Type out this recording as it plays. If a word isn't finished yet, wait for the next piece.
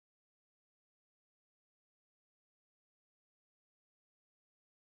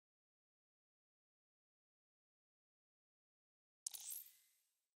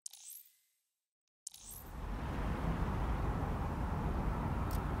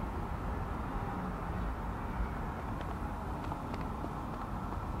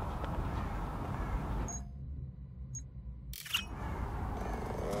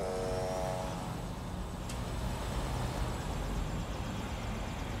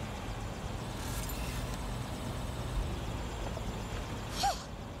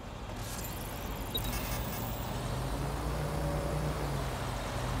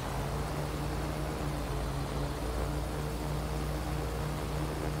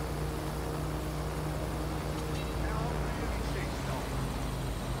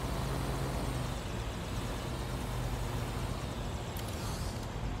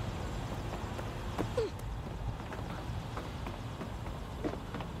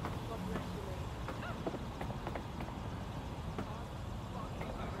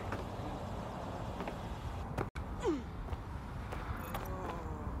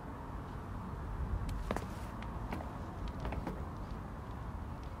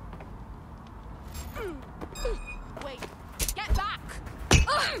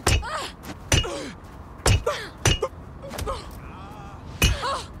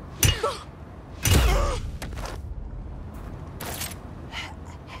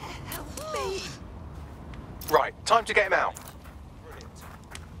Time to get him out.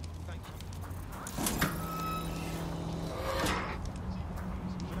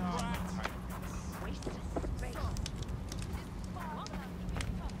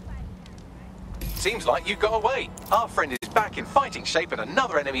 Seems like you got away. Our friend is back in fighting shape and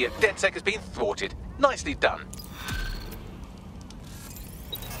another enemy at DedSec has been thwarted. Nicely done.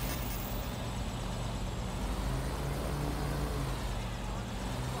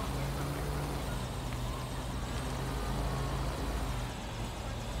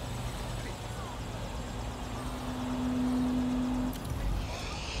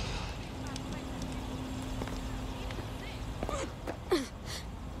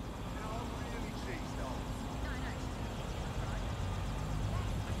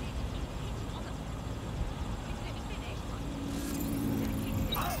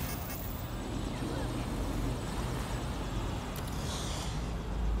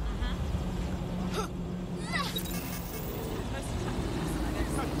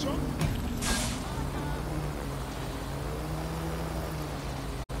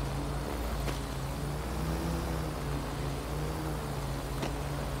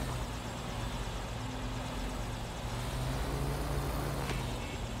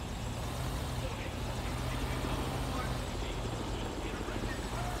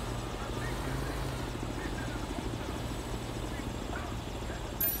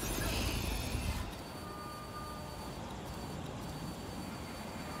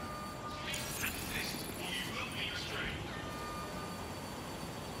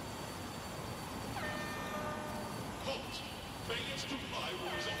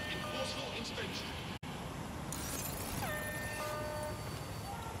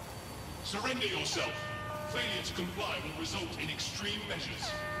 Surrender yourself. Failure to comply will result in extreme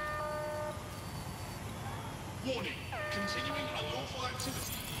measures. Warning, continuing unlawful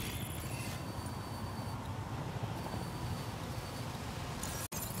activity.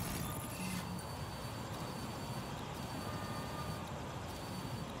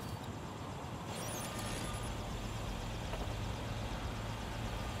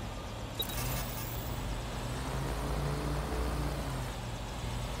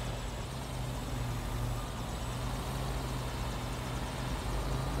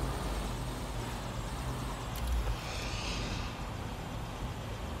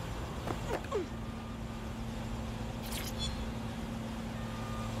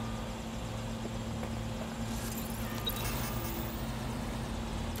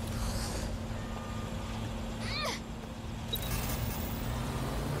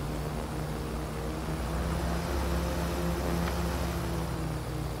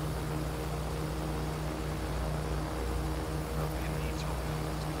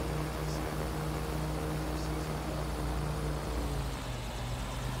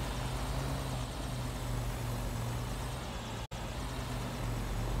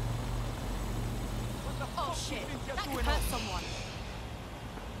 Oh shit, that could hurt someone.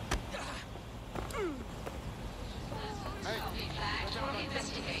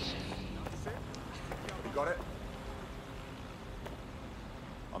 You got it?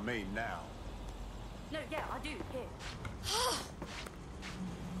 I mean now. No, yeah, I do, here.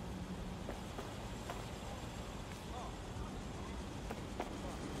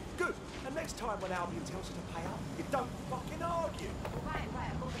 Good. And next time when Albion tells you to pay up, you don't fucking argue. Right,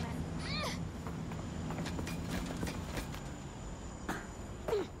 I've got the message.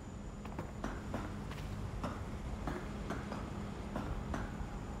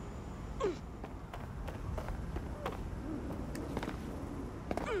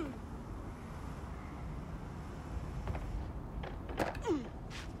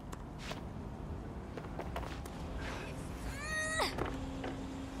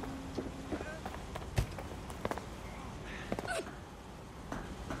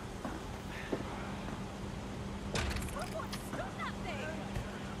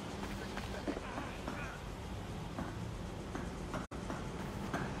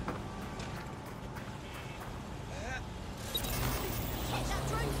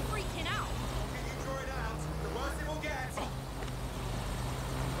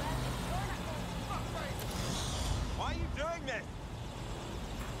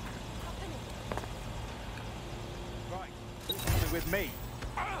 With me.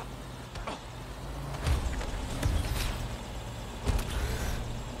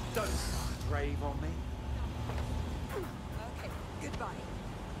 Don't rave on me. Okay, goodbye.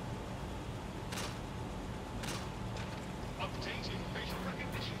 Updating facial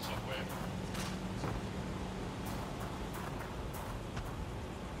recognition software.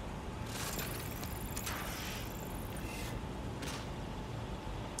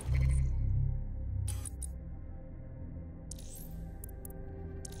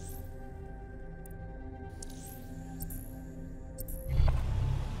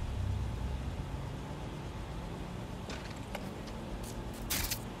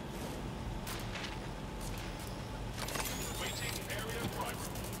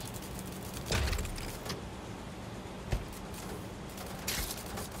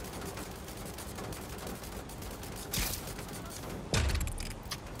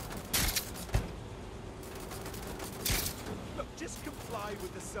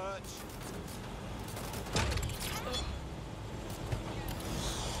 the search.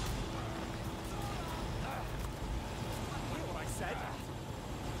 Hear what I said?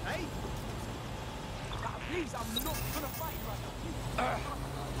 Hey? Please, I'm not gonna fight right now.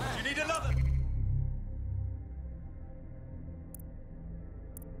 Do you need another?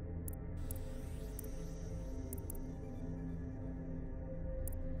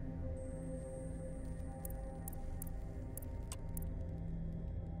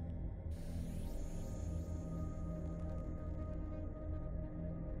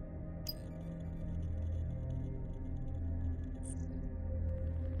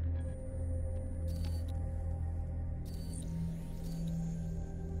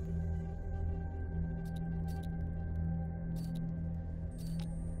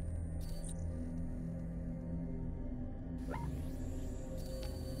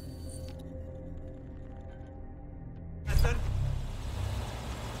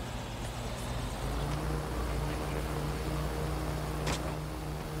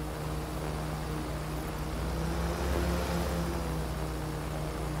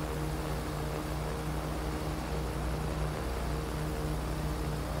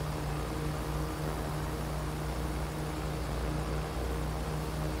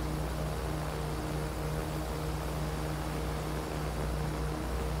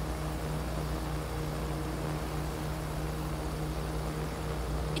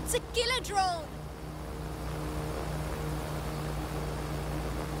 It's a killer drone!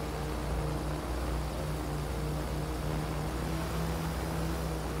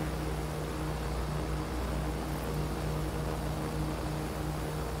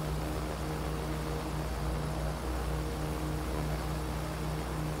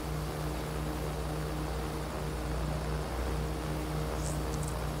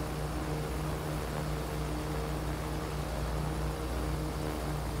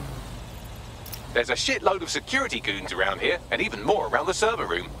 There's a shitload of security goons around here, and even more around the server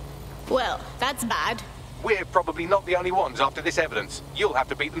room. Well, that's bad. We're probably not the only ones after this evidence. You'll have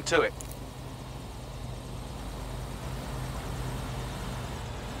to beat them to it.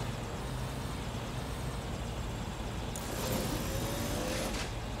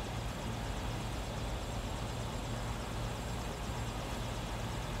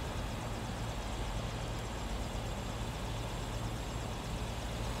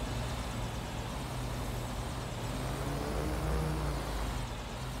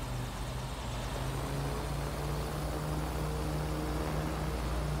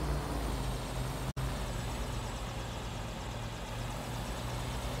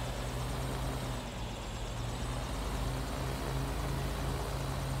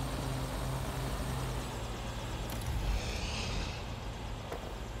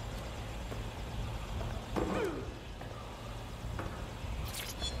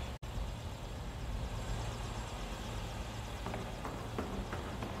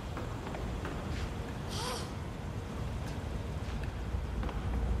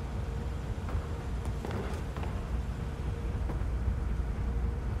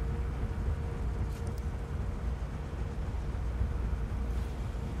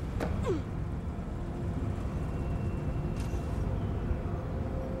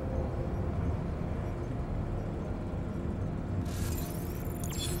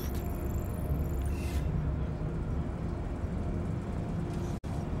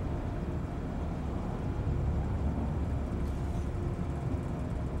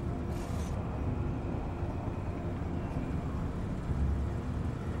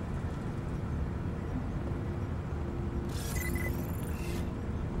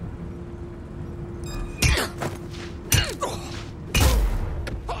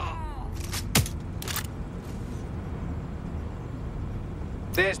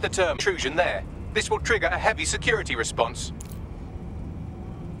 There's the term intrusion there. This will trigger a heavy security response.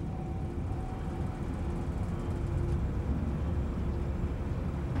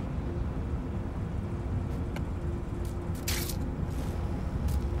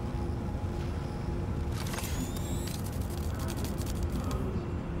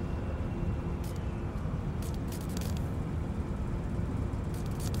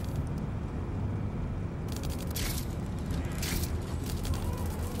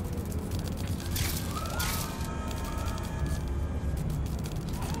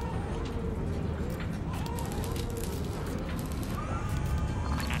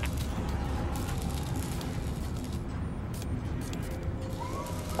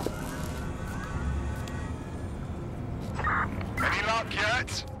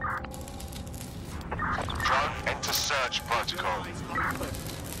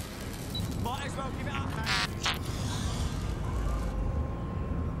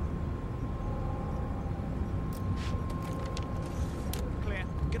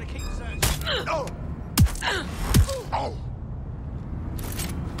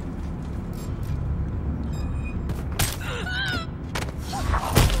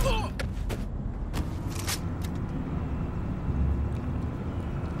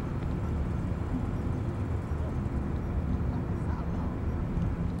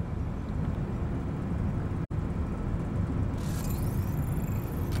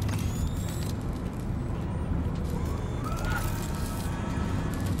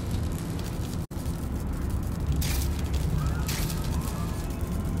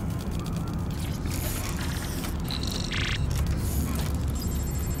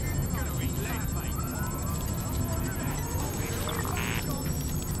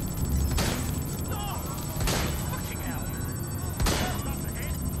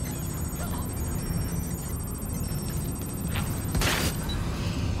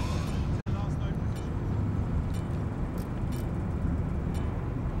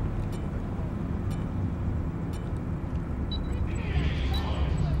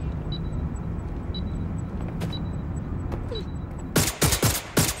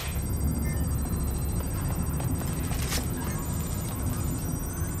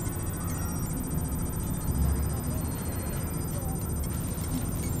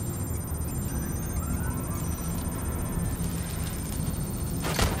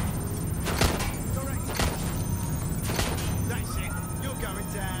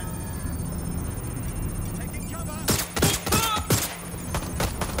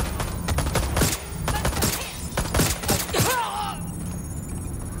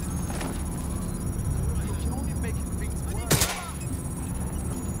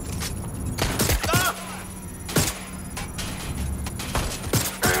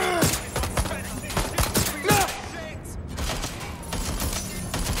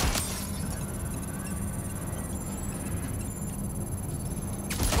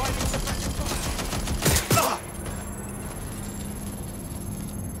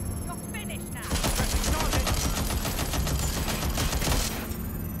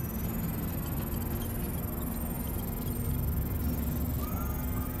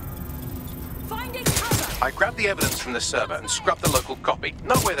 I grabbed the evidence from the server and scrubbed the local copy.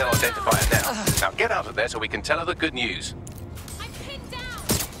 No way they'll identify it now. Now get out of there so we can tell her the good news. I'm pinned down!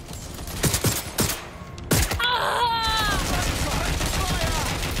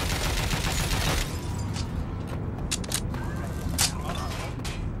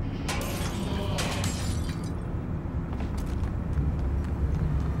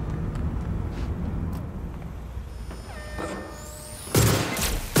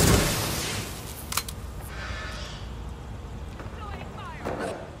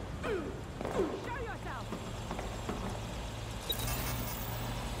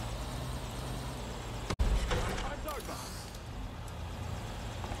 Time's over.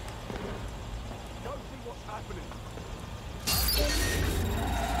 Go see what's happening.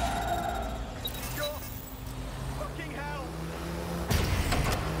 Go! Fucking hell!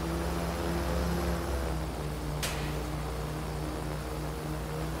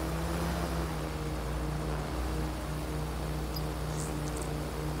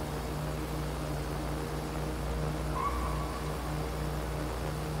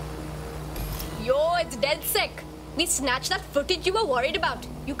 Yo, it's dead sick. We snatched that footage you were worried about.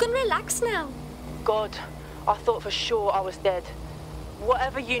 You can relax now. God, I thought for sure I was dead.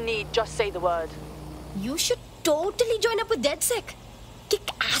 Whatever you need, just say the word. You should totally join up with DeadSec. Kick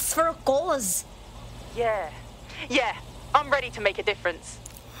ass for a cause. Yeah, I'm ready to make a difference.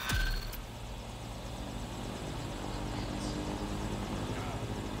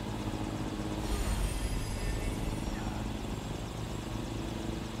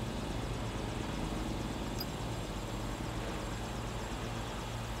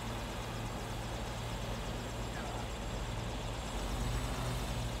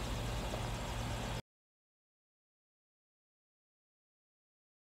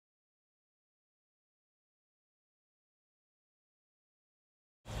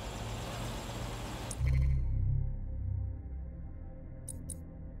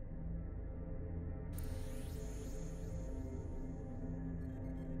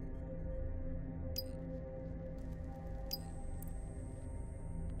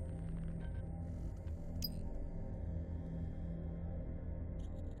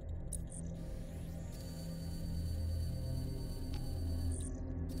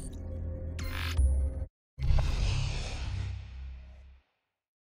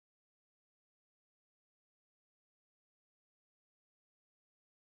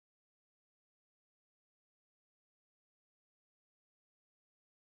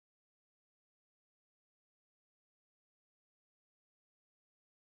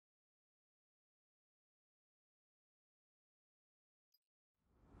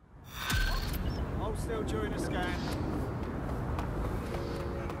 Hold still during the scan.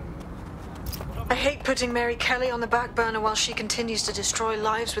 I hate putting Mary Kelly on the back burner while she continues to destroy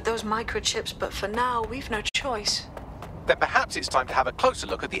lives with those microchips, but for now, we've no choice. Then perhaps it's time to have a closer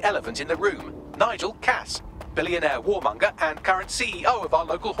look at the elephant in the room. Nigel Cass, billionaire warmonger and current CEO of our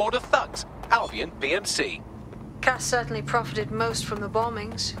local horde of thugs, Albion BMC. Cass certainly profited most from the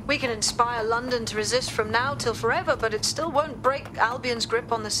bombings. We can inspire London to resist from now till forever, but it still won't break Albion's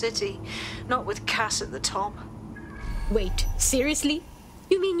grip on the city. Not with Cass at the top. Wait, seriously?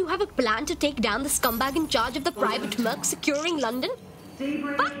 You mean you have a plan to take down the scumbag in charge of the private merc securing London?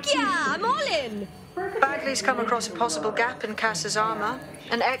 Fuck yeah, I'm all in! Bagley's come across a possible gap in Cass's armor.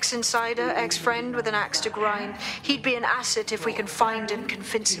 An ex-insider, ex-friend with an axe to grind. He'd be an asset if we can find and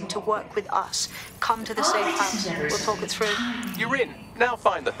convince him to work with us. Come to the safe house. We'll talk it through. You're in. Now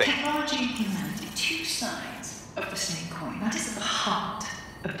find the thing. Technology and humanity, two sides of the same coin. That is at the heart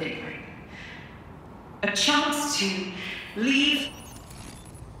of daybreak. A chance to leave.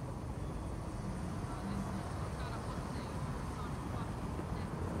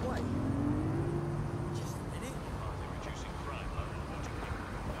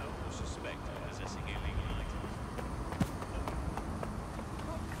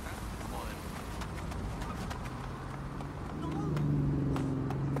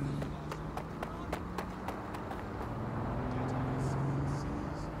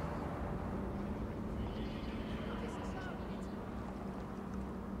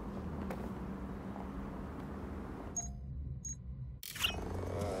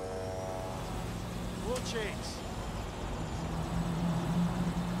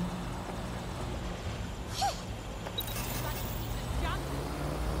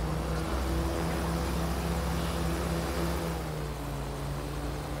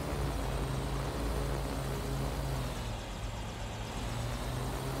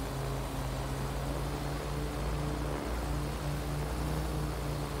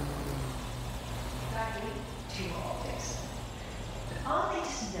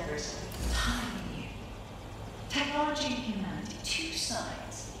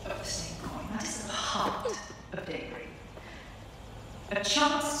 sides of the same coin. That is the heart of daybreak. A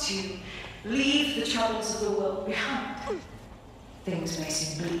chance to leave the troubles of the world behind. Things may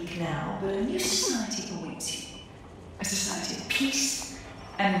seem bleak now, but a new society awaits you. A society of peace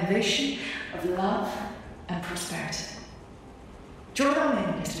and innovation, of love and prosperity. Join our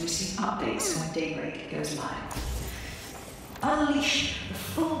mailing list to receive updates when daybreak goes live. Unleash the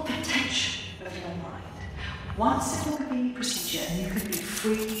full potential of your mind. One simple convenient procedure and you can be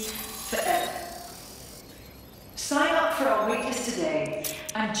free forever. Sign up for our waitlist today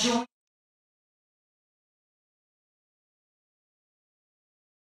and join.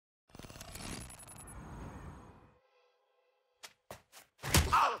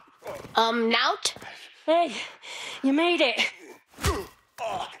 Nout? Hey, you made it.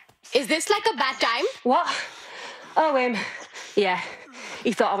 Is this like a bad time? What? Oh, yeah,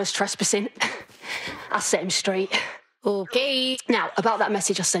 he thought I was trespassing. I set him straight. Okay. Now, about that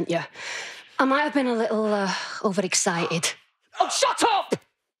message I sent you. I might have been a little overexcited. Oh, shut up!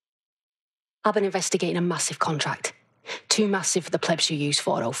 I've been investigating a massive contract. Too massive for the plebs who use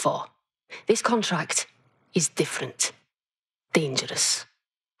 404. This contract is different. Dangerous.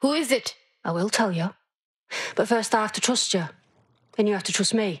 Who is it? I will tell you. But first I have to trust you. And you have to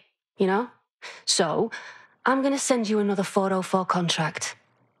trust me, you know? So, I'm going to send you another 404 contract.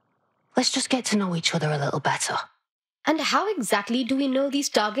 Let's just get to know each other a little better. And how exactly do we know these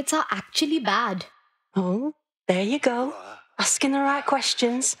targets are actually bad? Oh, there you go. Asking the right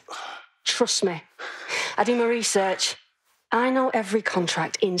questions. Trust me. I do my research. I know every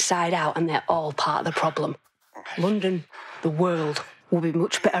contract inside out and they're all part of the problem. London, the world, will be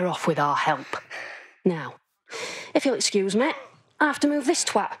much better off with our help. Now, if you'll excuse me, I have to move this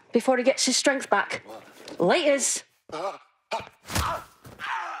twat before he gets his strength back. Laters. Not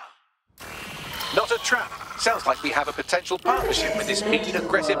a trap. Sounds like we have a potential partnership with this mean,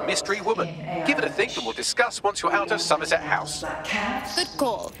 aggressive mystery woman. Give it a think and we'll discuss once you're out of Somerset House. Good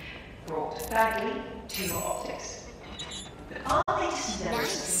call. Brought badly to your optics. But our latest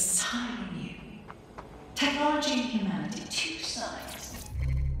endeavors is entirely new. Technology and humanity, two sides.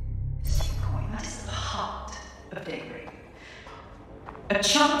 Same coin, that is the heart of daybreak. A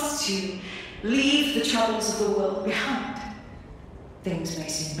chance to leave the troubles of the world behind. Things may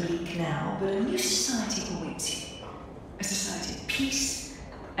seem bleak now, but a new society awaits you. A society of peace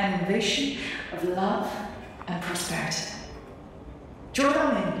and innovation, of love and prosperity. Join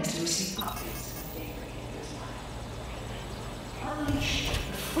our mailing list to receive updates when daybreak goes live. Unleash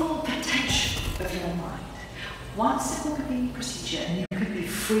the full potential of your mind. One simple convenient procedure and you can be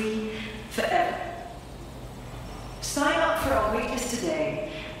free forever. Sign up for our waitlist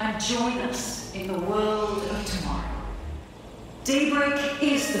today and join us in the world of tomorrow. Daybreak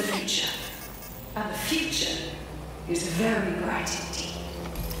is the future, and the future is very bright indeed.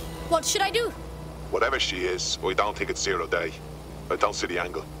 What should I do? Whatever she is, I don't think it's 0 day. I don't see the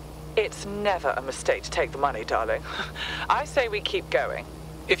angle. It's never a mistake to take the money, darling. I say we keep going.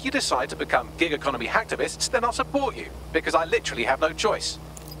 If you decide to become gig economy hacktivists, then I'll support you, because I literally have no choice.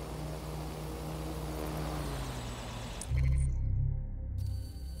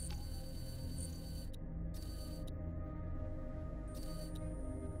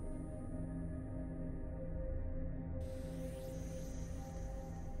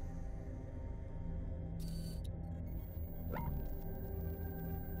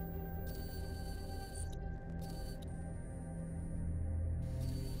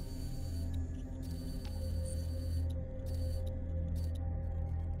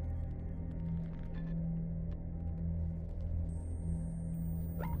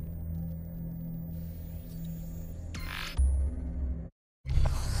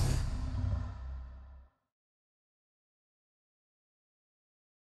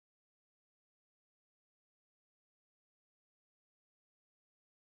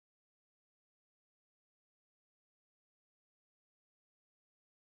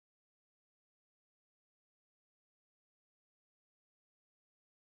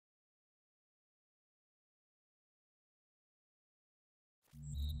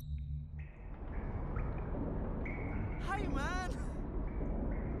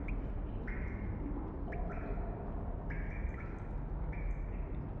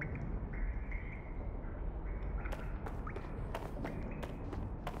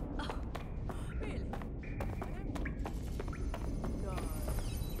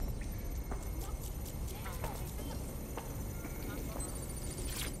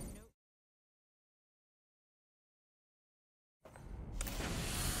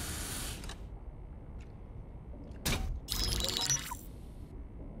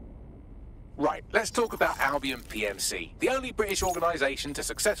 Let's talk about Albion PMC, the only British organisation to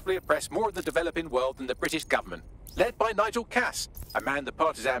successfully oppress more of the developing world than the British government, led by Nigel Cass, a man the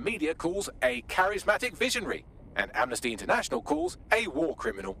partisan media calls a charismatic visionary, and Amnesty International calls a war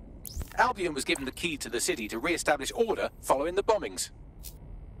criminal. Albion was given the key to the city to re-establish order following the bombings.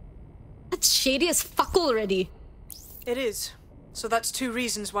 That's shady as fuck already. It is. So that's 2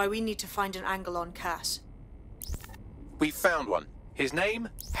 reasons why we need to find an angle on Cass. We found one. His name,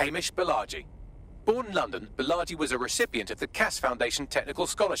 Hamish Balaji. Born in London, Balaji was a recipient of the Cass Foundation Technical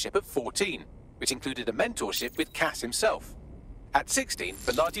Scholarship at 14, which included a mentorship with Cass himself. At 16,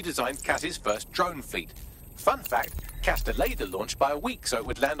 Balaji designed Cass's first drone fleet. Fun fact, Cass delayed the launch by a week so it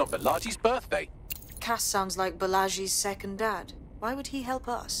would land on Balaji's birthday. Cass sounds like Balaji's second dad. Why would he help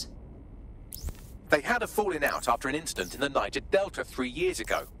us? They had a falling out after an incident in the Niger Delta 3 years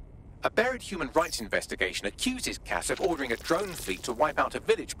ago. A buried human rights investigation accuses Cass of ordering a drone fleet to wipe out a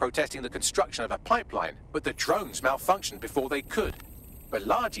village protesting the construction of a pipeline, but the drones malfunctioned before they could.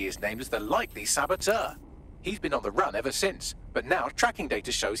 Balaji is named as the likely saboteur. He's been on the run ever since, but now tracking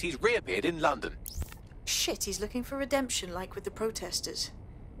data shows he's reappeared in London. Shit, he's looking for redemption like with the protesters.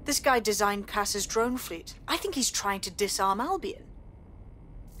 This guy designed Cass's drone fleet. I think he's trying to disarm Albion.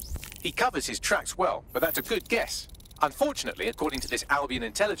 He covers his tracks well, but that's a good guess. Unfortunately, according to this Albion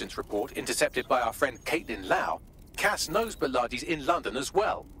intelligence report intercepted by our friend Caitlin Lau, Cass knows Balaji's in London as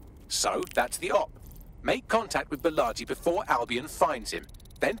well. So, that's the op. Make contact with Balaji before Albion finds him.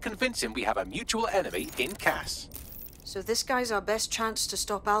 Then convince him we have a mutual enemy in Cass. So this guy's our best chance to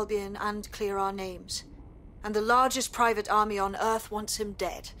stop Albion and clear our names. And the largest private army on Earth wants him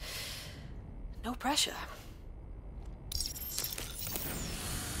dead. No pressure.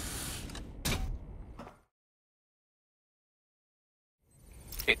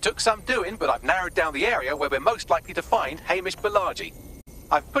 It took some doing, but I've narrowed down the area where we're most likely to find Hamish Balaji.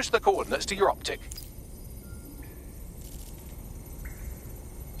 I've pushed the coordinates to your optic.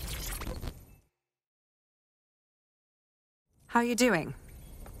 How you doing?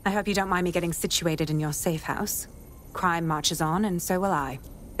 I hope you don't mind me getting situated in your safe house. Crime marches on, and so will I.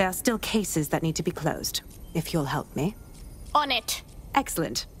 There are still cases that need to be closed, if you'll help me. On it.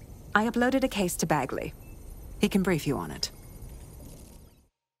 Excellent. I uploaded a case to Bagley. He can brief you on it.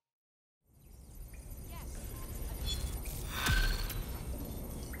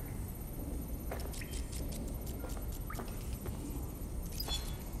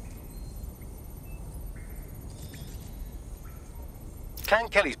 Can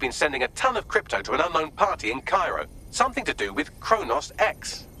Kelly's been sending a ton of crypto to an unknown party in Cairo. Something to do with Kronos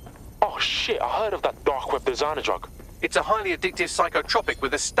X. Oh shit, I heard of that dark web designer drug. It's a highly addictive psychotropic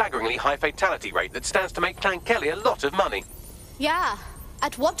with a staggeringly high fatality rate that stands to make Clan Kelly a lot of money. Yeah.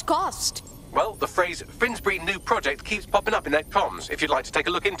 At what cost? Well, the phrase Finsbury new project keeps popping up in their comms, if you'd like to take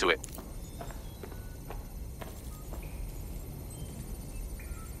a look into it.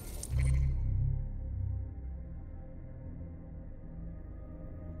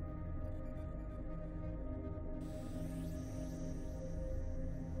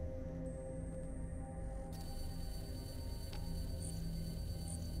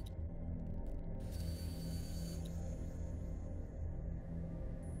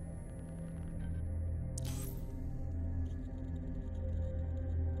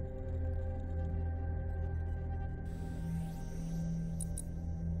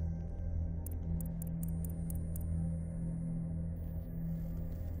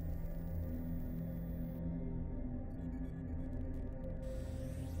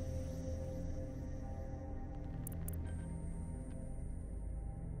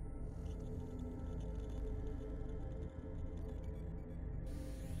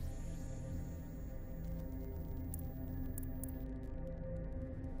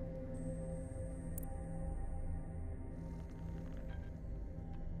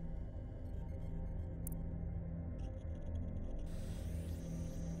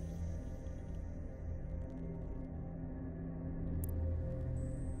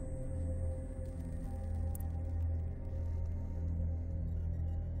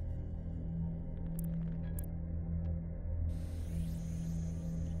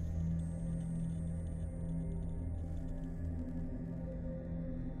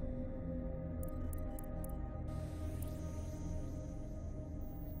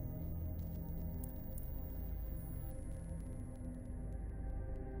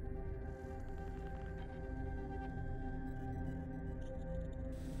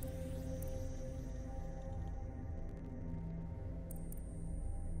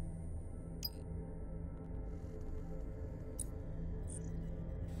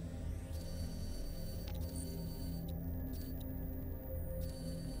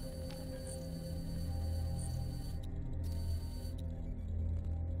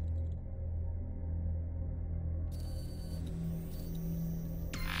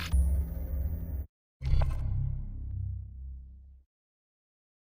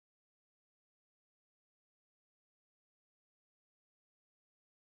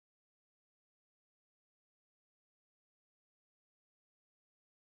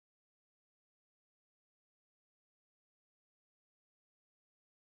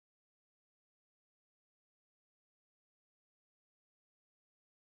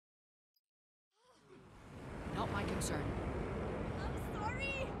 concern. I'm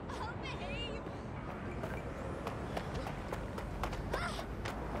sorry. I'll behave.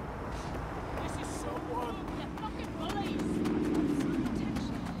 This is someone. You fucking bullies.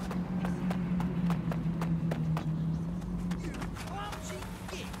 You clumsy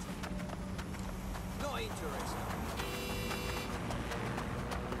git. Not interested.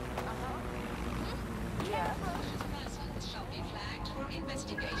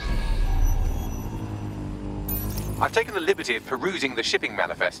 I've taken the liberty of perusing the shipping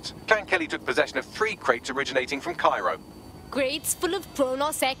manifests. Clan Kelly took possession of 3 crates originating from Cairo. Crates full of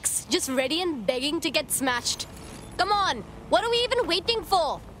Chronos X, just ready and begging to get smashed. Come on, what are we even waiting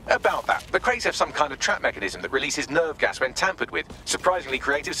for? About that, the crates have some kind of trap mechanism that releases nerve gas when tampered with. Surprisingly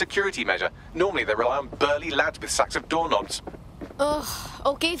creative security measure. Normally they rely on burly lads with sacks of doorknobs. Ugh,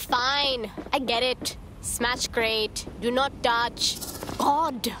 okay, fine. I get it. Smash crate. Do not touch.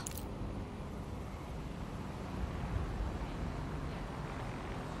 God.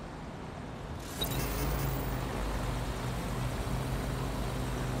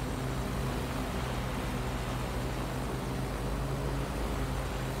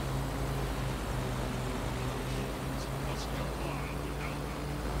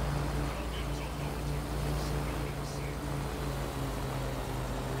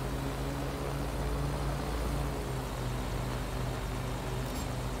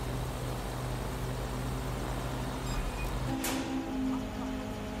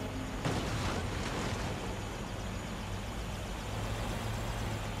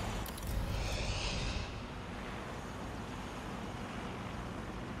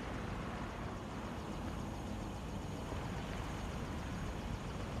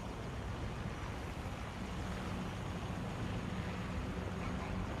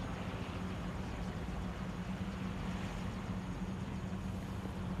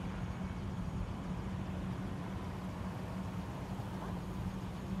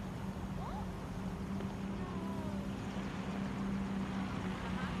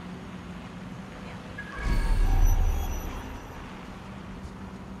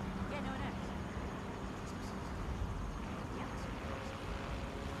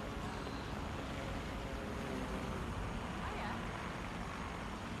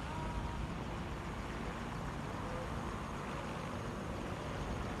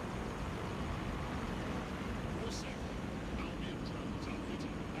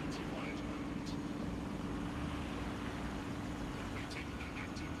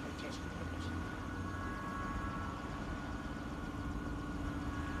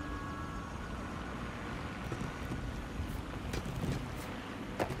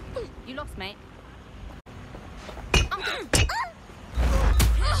 You lost, mate.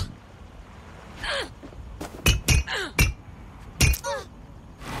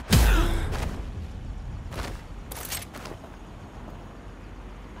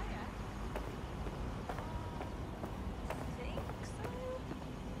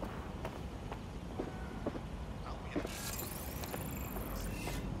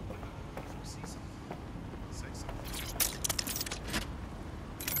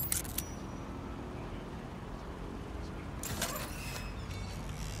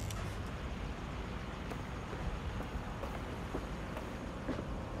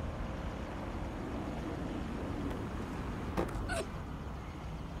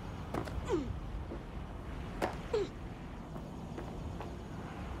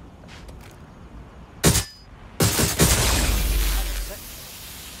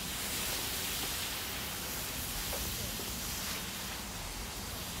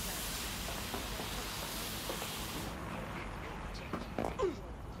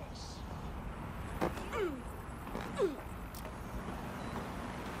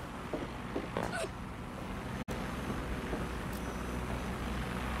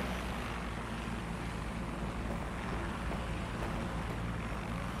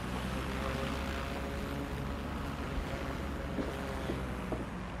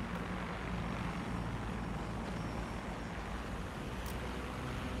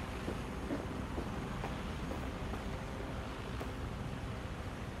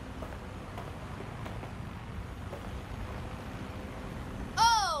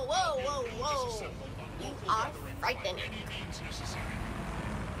 are frightening.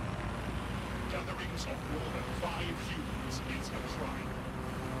 Gatherings of more than 5 humans is a crime.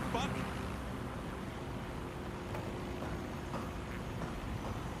 But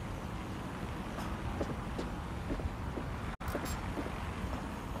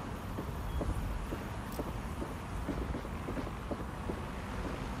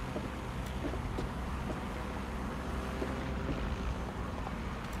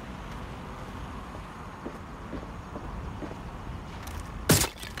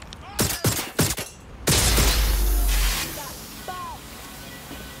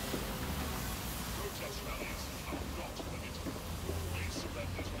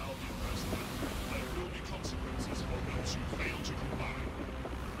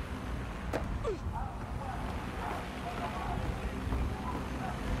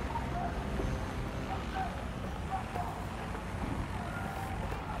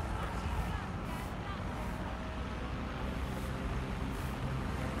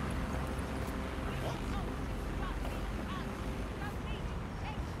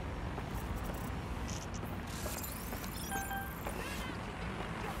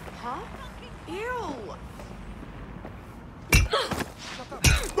Huh? Ew!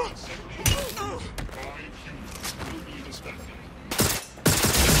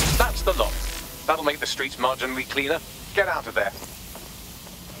 That's the lot. That'll make the streets marginally cleaner. Get out of there.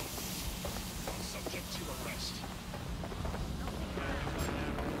 Subject to arrest.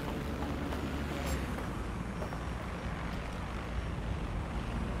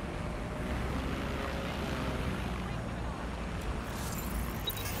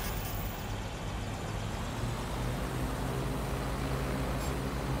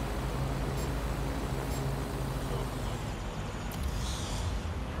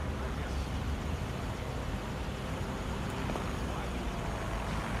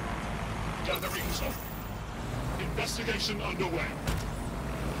 Gatherings of investigation underway.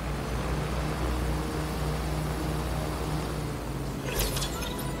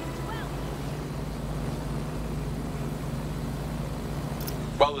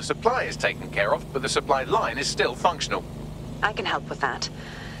 Well, the supply is taken care of, but the supply line is still functional. I can help with that.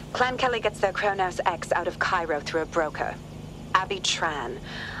 Clan Kelly gets their Kronos X out of Cairo through a broker. Abby Tran.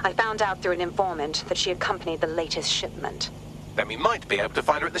 I found out through an informant that she accompanied the latest shipment. Then we might be able to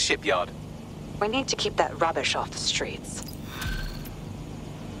find her at the shipyard. We need to keep that rubbish off the streets.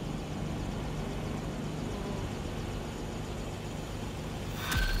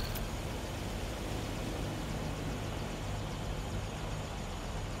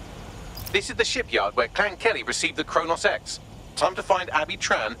 This is the shipyard where Clan Kelly received the Kronos X. Time to find Abby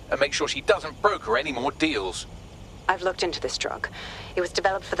Tran and make sure she doesn't broker any more deals. I've looked into this drug. It was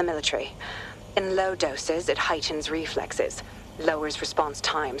developed for the military. In low doses, it heightens reflexes, lowers response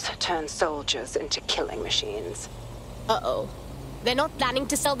times, turns soldiers into killing machines. Uh-oh. They're not planning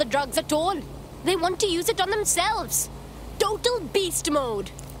to sell the drugs at all. They want to use it on themselves. Total beast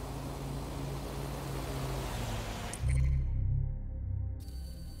mode.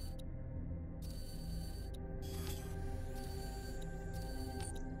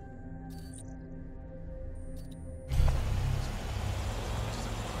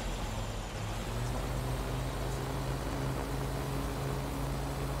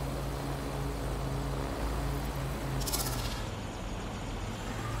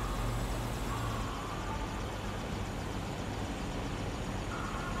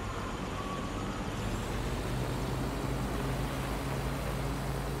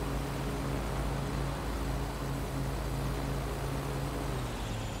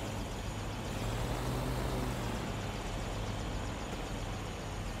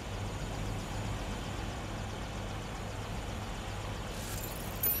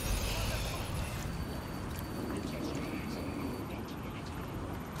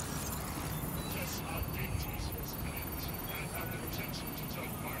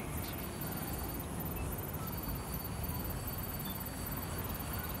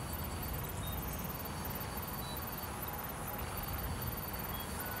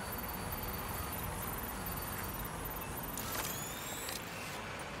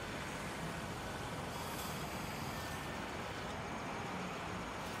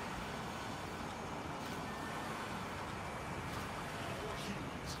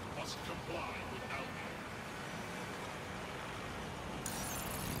 Must comply with Albion.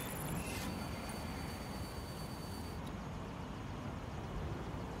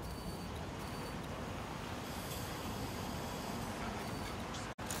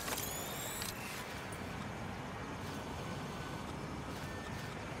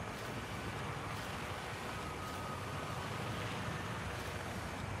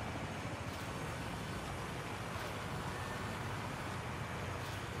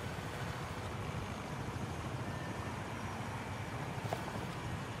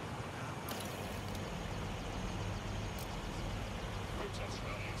 Protest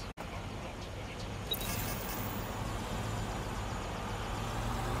rallies are not permitted.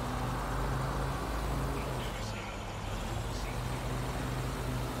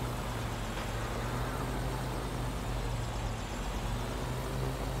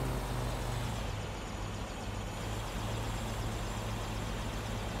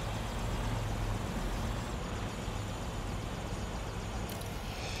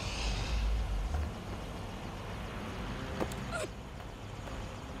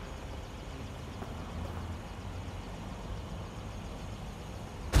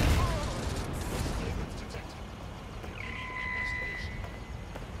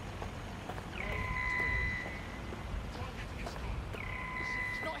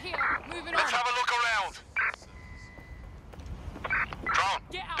 Not here. Moving Let's on. have a look around. Drone,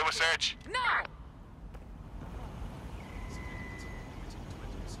 Get out do a here. search. Now!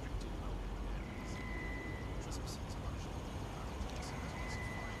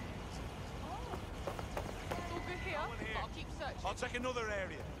 I'll take another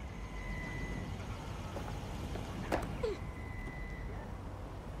area.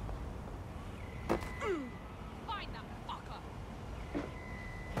 Find that fucker.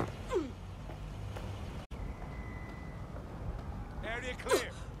 Area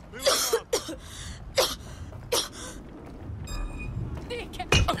clear. Moving on.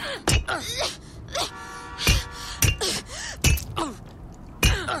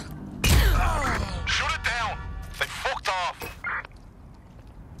 Shoot it down! They fucked off!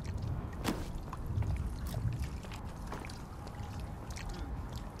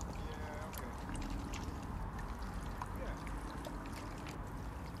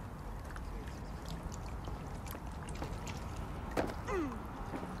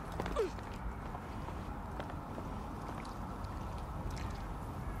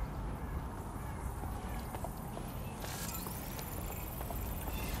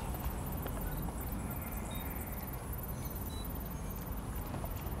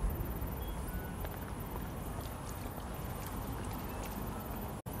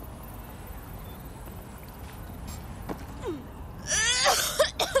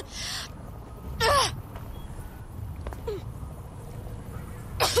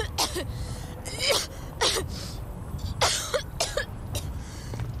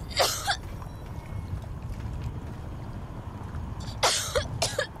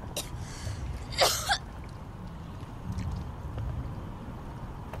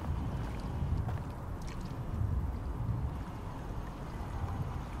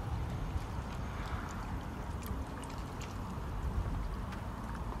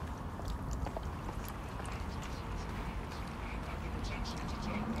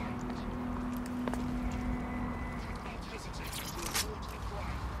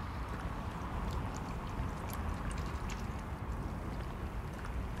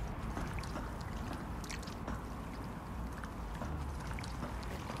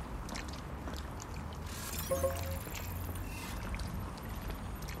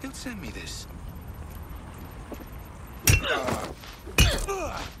 Don't send me this.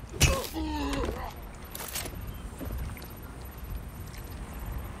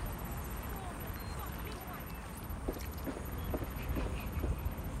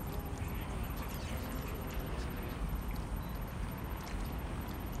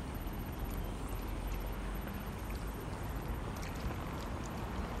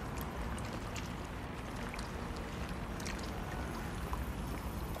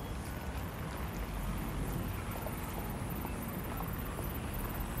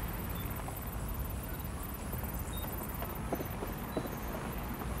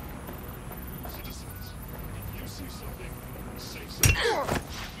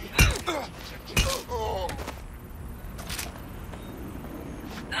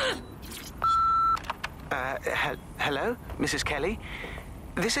 Hello, Mrs. Kelly?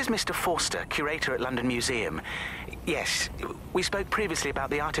 This is Mr. Forster, curator at London Museum. Yes, we spoke previously about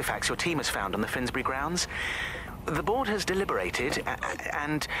the artifacts your team has found on the Finsbury grounds. The board has deliberated,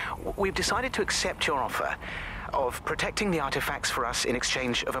 and we've decided to accept your offer of protecting the artifacts for us in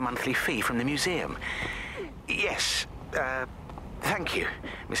exchange of a monthly fee from the museum. Yes, thank you,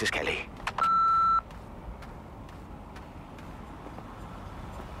 Mrs. Kelly.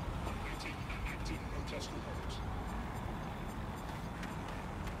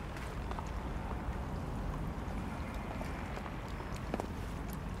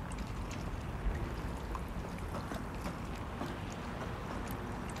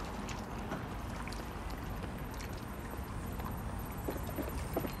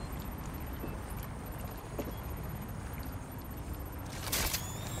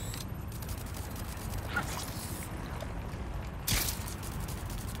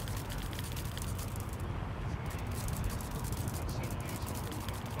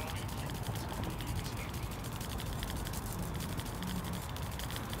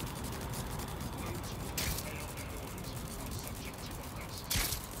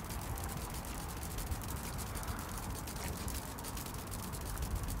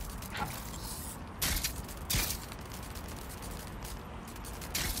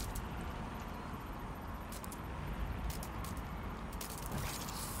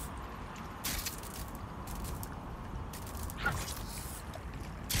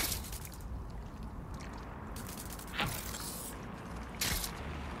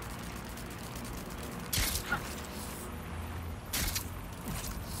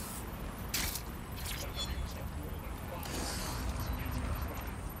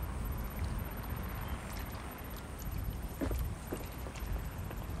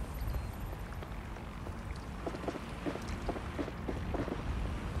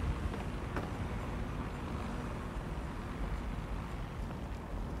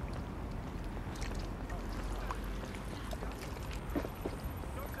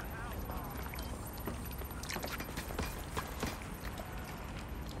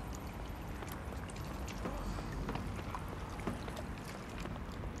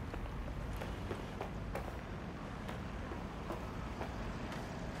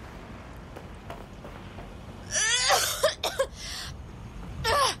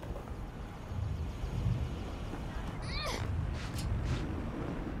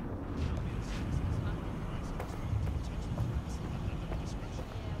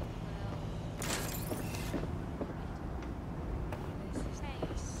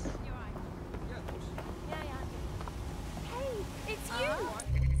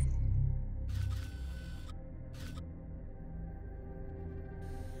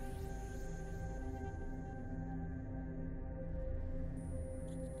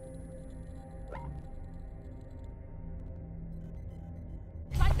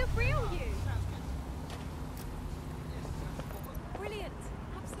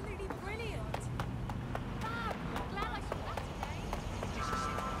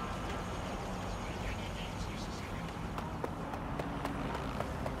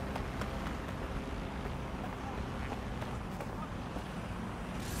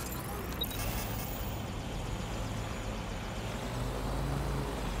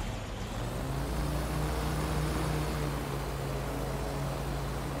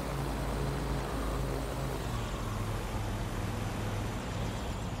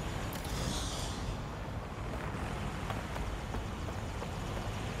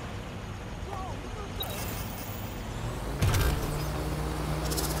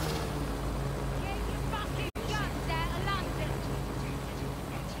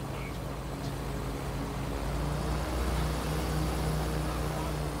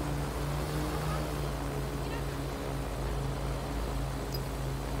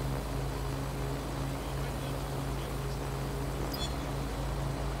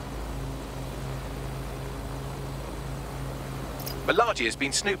 Balaji has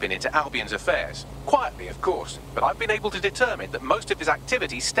been snooping into Albion's affairs. Quietly, of course, but I've been able to determine that most of his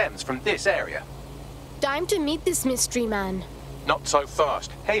activity stems from this area. Time to meet this mystery man. Not so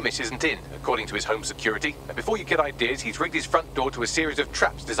fast. Hamish isn't in, according to his home security. And before you get ideas, he's rigged his front door to a series of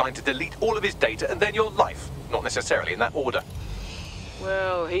traps designed to delete all of his data and then your life. Not necessarily in that order.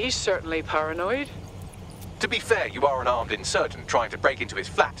 Well, he's certainly paranoid. To be fair, you are an armed insurgent trying to break into his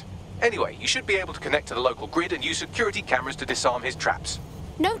flat. Anyway, you should be able to connect to the local grid and use security cameras to disarm his traps.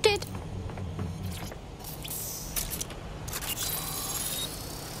 Noted.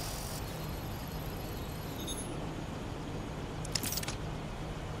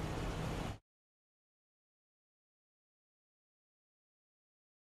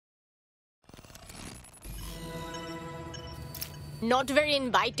 Not very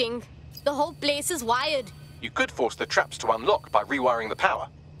inviting. The whole place is wired. You could force the traps to unlock by rewiring the power.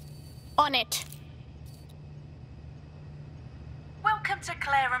 On it. Welcome to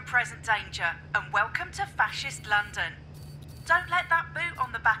Claire and Present Danger, and welcome to Fascist London. Don't let that boot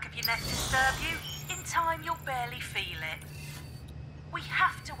on the back of your neck disturb you. In time, you'll barely feel it. We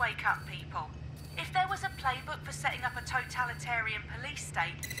have to wake up people. If there was a playbook for setting up a totalitarian police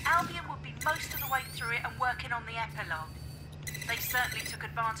state, Albion would be most of the way through it and working on the epilogue. They certainly took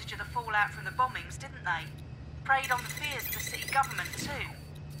advantage of the fallout from the bombings, didn't they? Preyed on the fears of the city government too.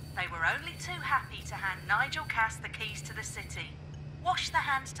 They were only too happy to hand Nigel Cass the keys to the city. Wash their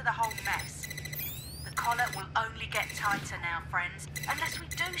hands to the whole mess. The collar will only get tighter now, friends, unless we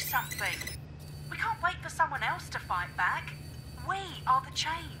do something. We can't wait for someone else to fight back. We are the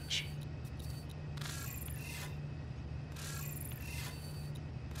change.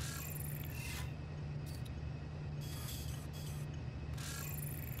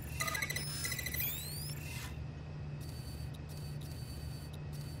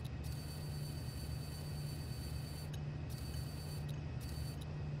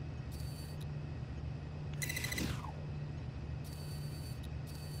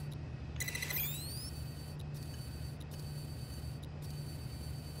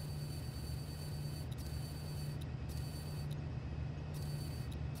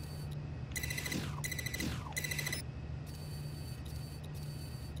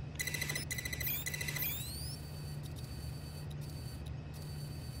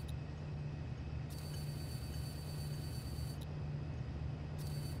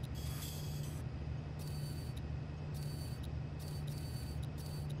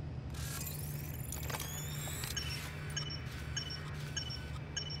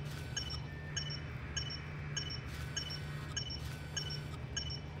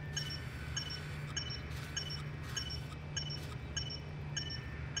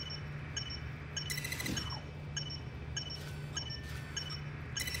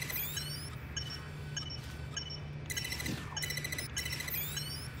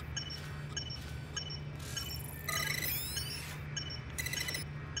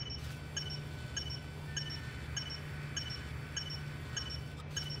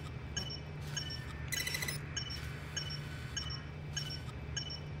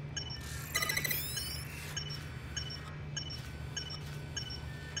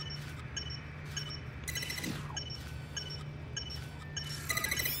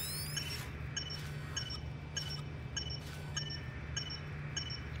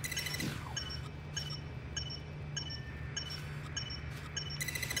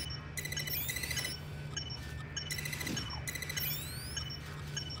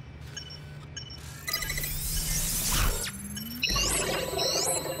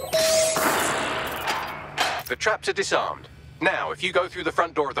 The traps are disarmed. Now, if you go through the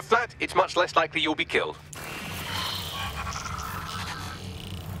front door of the flat, it's much less likely you'll be killed.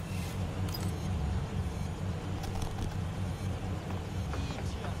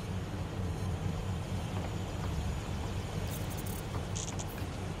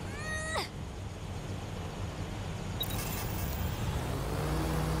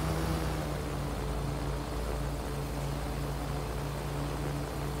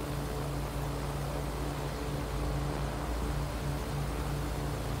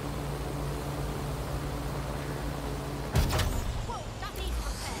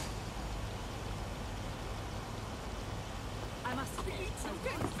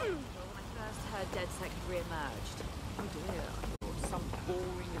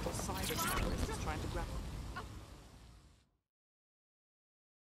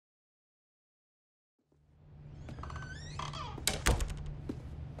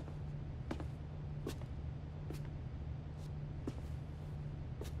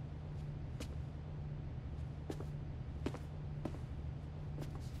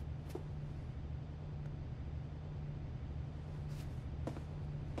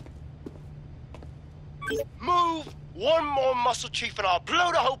 Move one more muscle, Chief, and I'll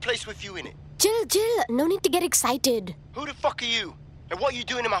blow the whole place with you in it. Jill, no need to get excited. Who the fuck are you? And what are you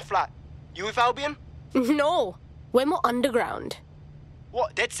doing in my flat? You with Albion? No, we're more underground.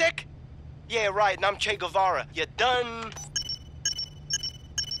 What, DedSec? Yeah, right, and I'm Che Guevara. You done?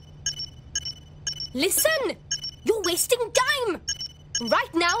 Listen! You're wasting time!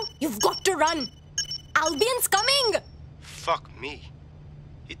 Right now, you've got to run. Albion's coming! Fuck me.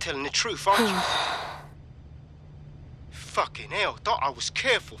 You're telling the truth, aren't you? Fucking hell, thought I was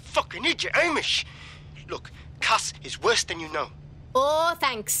careful. Fucking idiot, Amish. Look, Cass is worse than you know. Oh,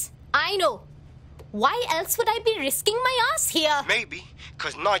 thanks. I know. Why else would I be risking my ass here? Maybe,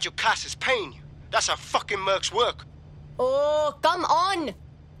 because Nigel Cass is paying you. That's how fucking mercs work. Oh, come on.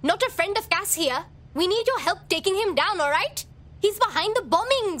 Not a friend of Cass here. We need your help taking him down, alright? He's behind the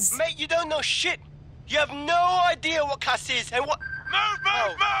bombings. Mate, you don't know shit. You have no idea what Cass is and what...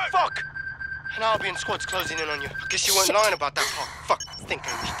 Move! Fuck! An Albion squad's closing in on you. I guess you weren't lying about that part. Fuck. Think,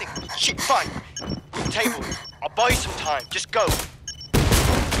 Amish, think. Shit, fine. Table. I'll buy you some time. Just go.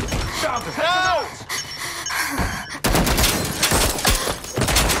 No!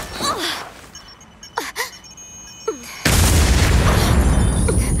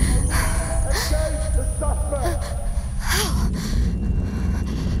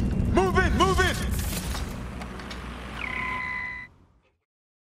 Move it!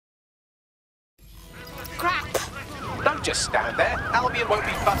 Crap! Don't just stand there. Albion won't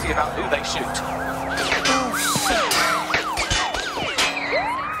be fussy about who they shoot.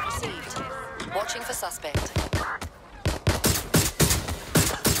 Received. Watching for suspect.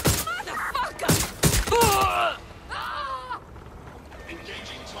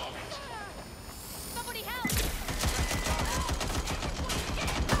 Engaging target. Somebody help!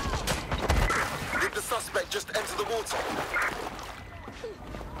 Did the suspect just enter the water?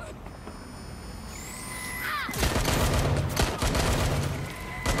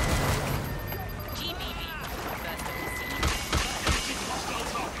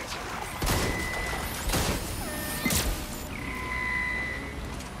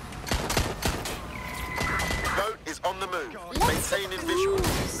 Boat is on the move. Maintaining visual.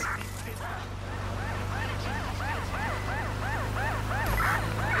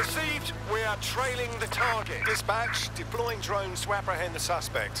 Received. We are trailing the target. Dispatch, deploying drones to apprehend the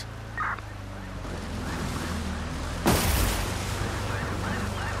suspect.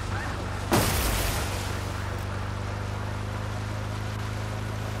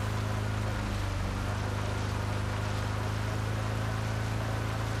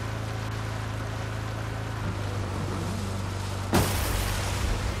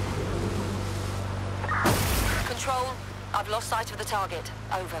 Control, I've lost sight of the target.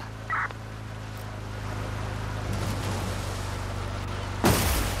 Over.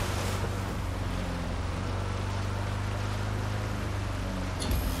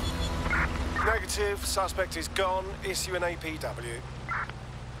 Negative. Suspect is gone. Issue an APW.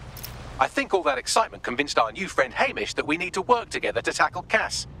 I think all that excitement convinced our new friend Hamish that we need to work together to tackle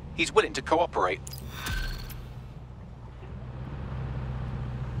Cass. He's willing to cooperate.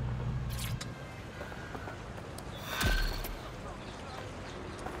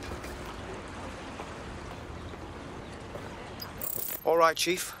 All right,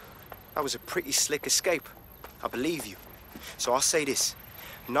 Chief. That was a pretty slick escape. I believe you. So I'll say this.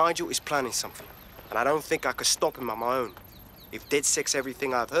 Nigel is planning something, and I don't think I could stop him on my own. If DedSec's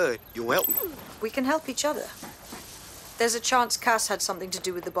everything I've heard, you'll help me. We can help each other. There's a chance Cass had something to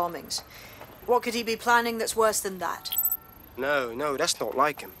do with the bombings. What could he be planning that's worse than that? No, that's not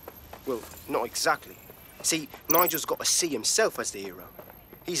like him. Well, not exactly. See, Nigel's got to see himself as the hero.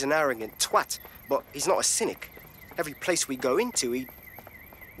 He's an arrogant twat, but he's not a cynic. Every place we go into,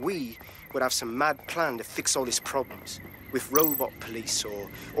 we would have some mad plan to fix all his problems. With robot police or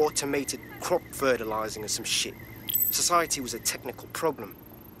automated crop fertilizing or some shit. Society was a technical problem.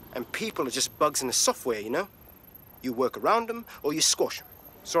 And people are just bugs in the software, you know? You work around them or you squash them.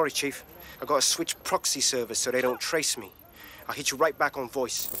 Sorry, Chief. I gotta switch proxy servers so they don't trace me. I'll hit you right back on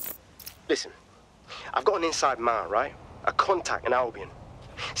voice. Listen, I've got an inside man, right? A contact in Albion.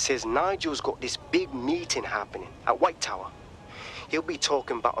 Says Nigel's got this big meeting happening at White Tower. He'll be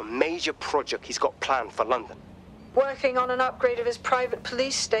talking about a major project he's got planned for London. Working on an upgrade of his private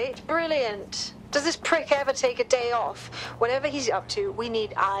police state? Brilliant. Does this prick ever take a day off? Whatever he's up to, we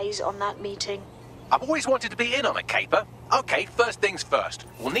need eyes on that meeting. I've always wanted to be in on a caper. Okay, first things first.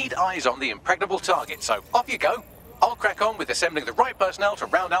 We'll need eyes on the impregnable target, so off you go. I'll crack on with assembling the right personnel to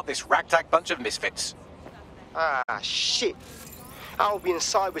round out this ragtag bunch of misfits. Ah, shit. Albion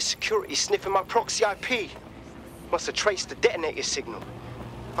cybersecurity sniffing my proxy IP. Must have traced the detonator signal.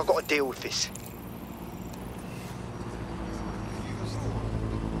 I've got to deal with this.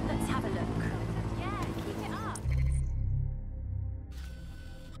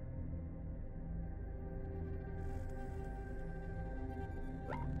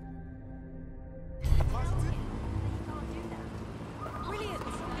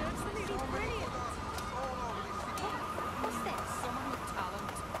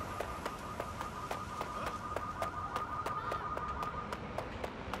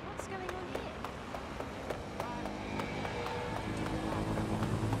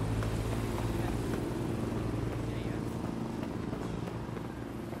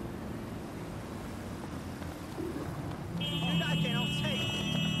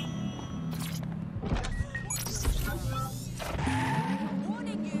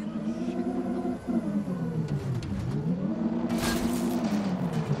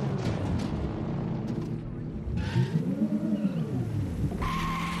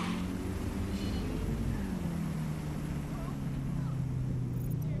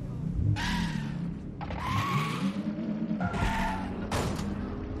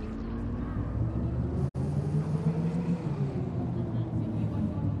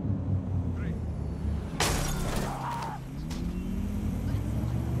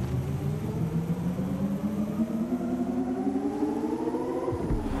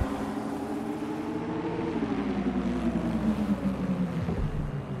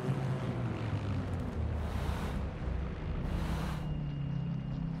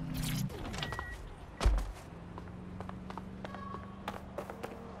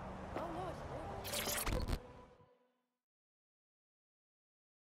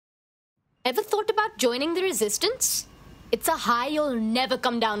 Ever thought about joining the resistance? It's a high you'll never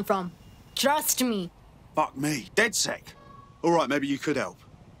come down from. Trust me. Fuck me, dead sick. All right, maybe you could help.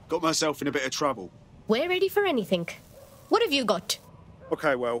 Got myself in a bit of trouble. We're ready for anything. What have you got?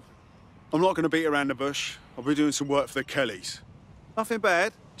 Okay, well, I'm not going to beat around the bush. I'll be doing some work for the Kellys. Nothing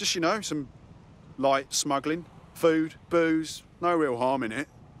bad, just, you know, some light smuggling, food, booze, no real harm in it.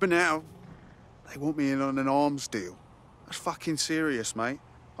 But now, they want me in on an arms deal. That's fucking serious, mate.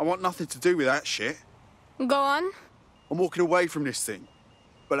 I want nothing to do with that shit. Go on. I'm walking away from this thing.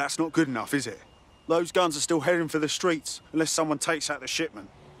 But that's not good enough, is it? Those guns are still heading for the streets unless someone takes out the shipment.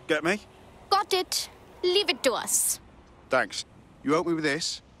 Get me? Got it. Leave it to us. Thanks. You help me with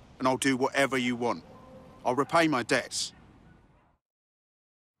this, and I'll do whatever you want. I'll repay my debts.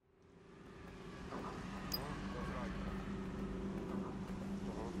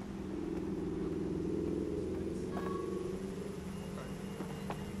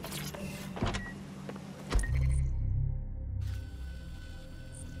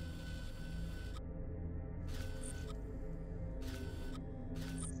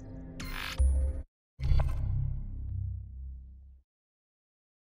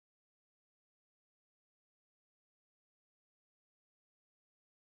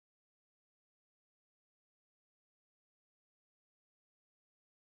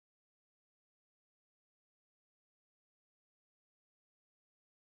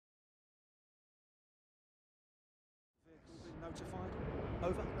 Notified.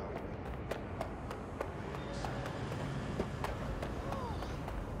 Over.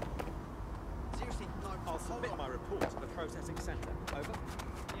 Seriously, no. I'll submit my report to the processing centre. Over.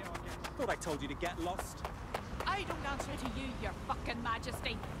 Yeah, I guess. Thought I told you to get lost. I don't answer to you, your fucking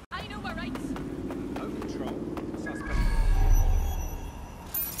majesty. I know my rights. No control. Suspect.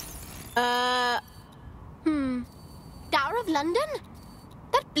 Tower of London?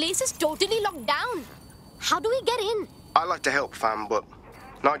 That place is totally locked down. How do we get in? I'd like to help, fam, but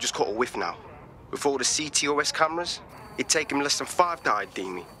I just caught a whiff now. With all the CTOS cameras, it'd take him less than 5 to ID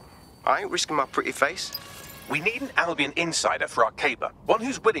me. I ain't risking my pretty face. We need an Albion insider for our caper, one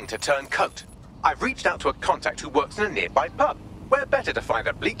who's willing to turn coat. I've reached out to a contact who works in a nearby pub. Where better to find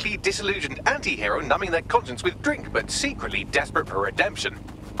a bleakly disillusioned anti-hero numbing their conscience with drink, but secretly desperate for redemption.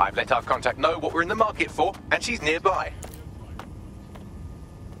 I've let our contact know what we're in the market for, and she's nearby.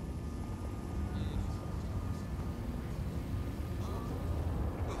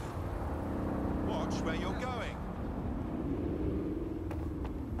 Watch where you're going.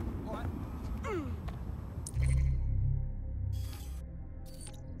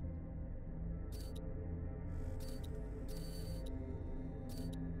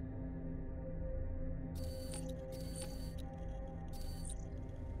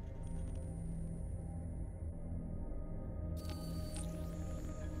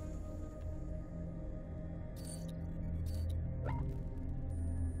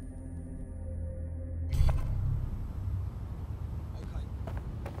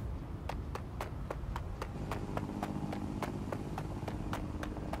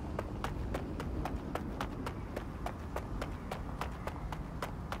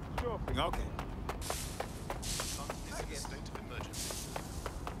 Okay. This is a state of emergency.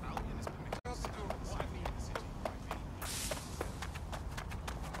 Albion is permitted to store what I mean in the city.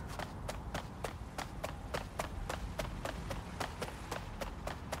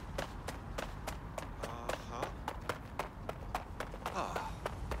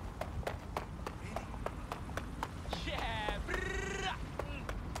 Yeah, brrrr.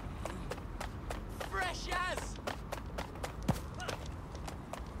 Fresh as.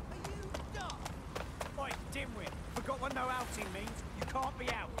 Oi, dimwit. Forgot what no outing means? You can't be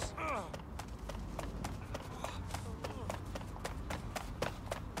out.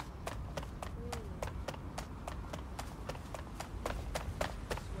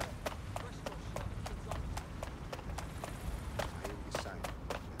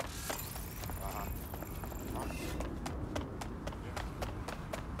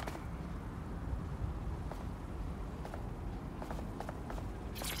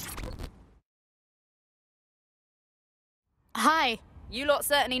 Hi. You lot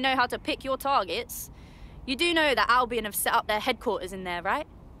certainly know how to pick your targets. You do know that Albion have set up their headquarters in there, right?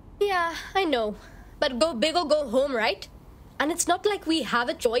 Yeah, I know. But go big or go home, right? And it's not like we have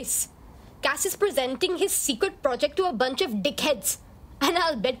a choice. Cass is presenting his secret project to a bunch of dickheads. And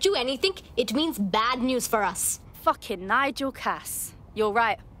I'll bet you anything, it means bad news for us. Fucking Nigel Cass. You're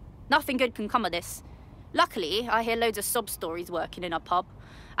right. Nothing good can come of this. Luckily, I hear loads of sob stories working in a pub.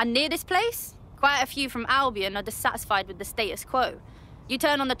 And near this place, quite a few from Albion are dissatisfied with the status quo. You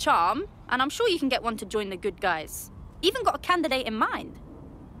turn on the charm, and I'm sure you can get one to join the good guys. Even got a candidate in mind.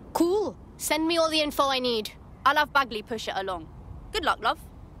 Cool. Send me all the info I need. I'll have Bagley push it along. Good luck, love.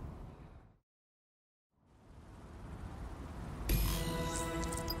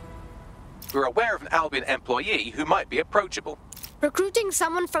 We're aware of an Albion employee who might be approachable. Recruiting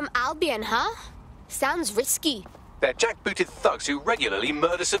someone from Albion, huh? Sounds risky. They're jackbooted thugs who regularly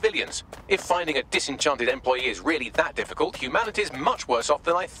murder civilians. If finding a disenchanted employee is really that difficult, humanity's much worse off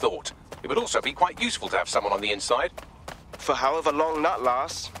than I thought. It would also be quite useful to have someone on the inside. For however long that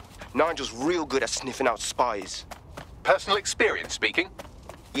lasts, Nigel's real good at sniffing out spies. Personal experience speaking?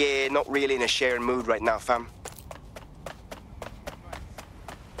 Yeah, not really in a sharing mood right now, fam.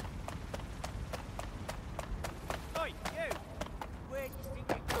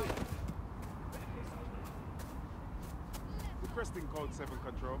 Requesting code 7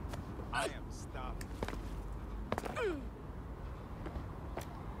 control. I am stopped.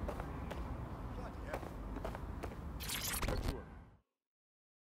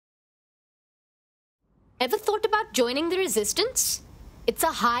 Ever thought about joining the Resistance? It's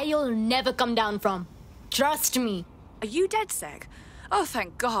a high you'll never come down from. Trust me. Are you dead, Seg? Oh,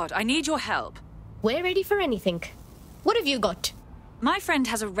 thank God. I need your help. We're ready for anything. What have you got? My friend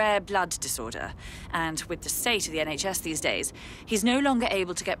has a rare blood disorder, and with the state of the NHS these days, he's no longer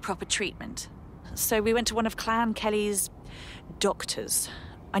able to get proper treatment. So we went to one of Clan Kelly's doctors.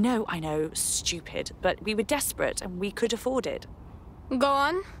 I know, stupid, but we were desperate and we could afford it. Go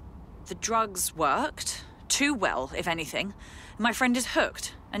on. The drugs worked. Too well, if anything. My friend is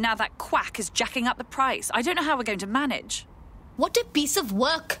hooked, and now that quack is jacking up the price. I don't know how we're going to manage. What a piece of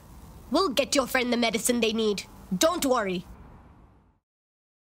work. We'll get your friend the medicine they need. Don't worry.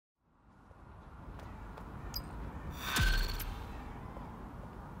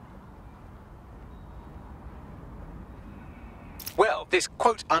 Well, this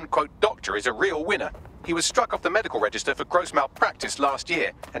quote-unquote doctor is a real winner. He was struck off the medical register for gross malpractice last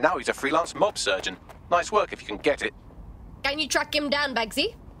year, and now he's a freelance mob surgeon. Nice work if you can get it. Can you track him down,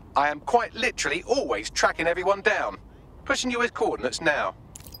 Bagsy? I am quite literally always tracking everyone down. Pushing you his coordinates now.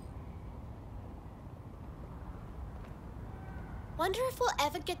 Wonder if we'll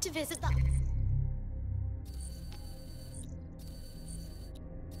ever get to visit the...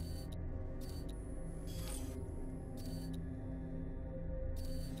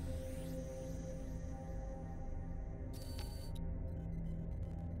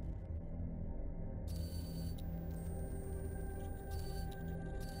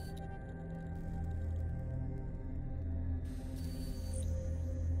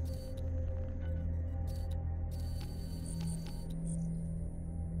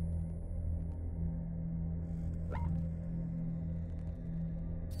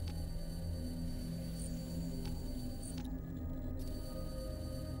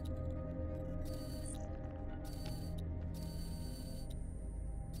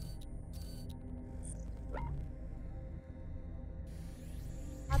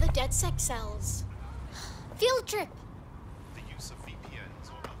 the DedSec cells. Field trip. The use of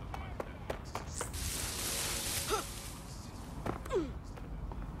VPNs or other private networks.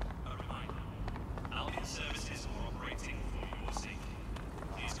 A reminder, Albion services are operating for your safety.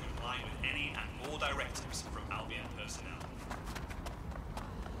 Please comply with any and all directives from Albion personnel.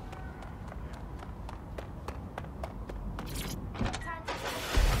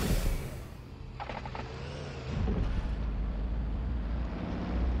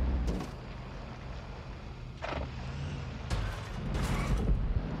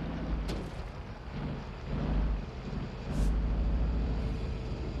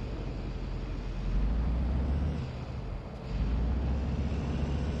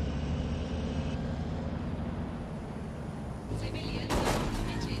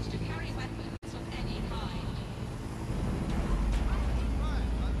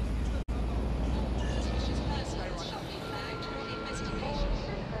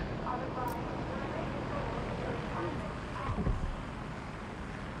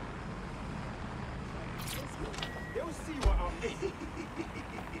 They'll see what I'm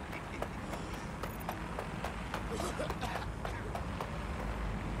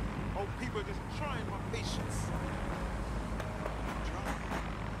Oh, people just trying my patience.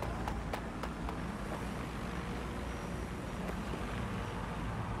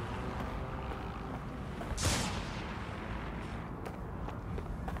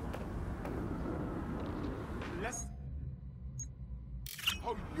 Let's...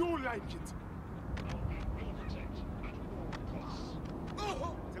 How you like it?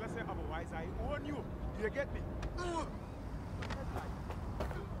 Till I say otherwise, I warn you. Do you get me?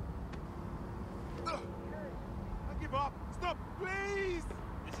 I give up. Stop, please.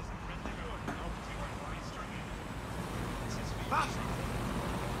 This is a friendly road. This is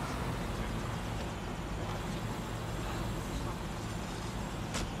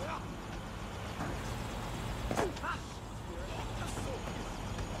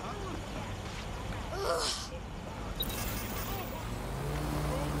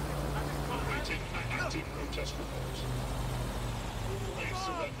Active protest report. Always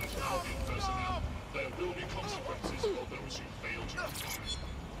surrender to Albion personnel. There will be consequences for those who fail to comply.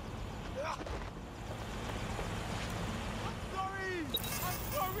 I'm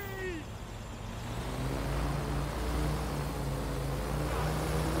sorry!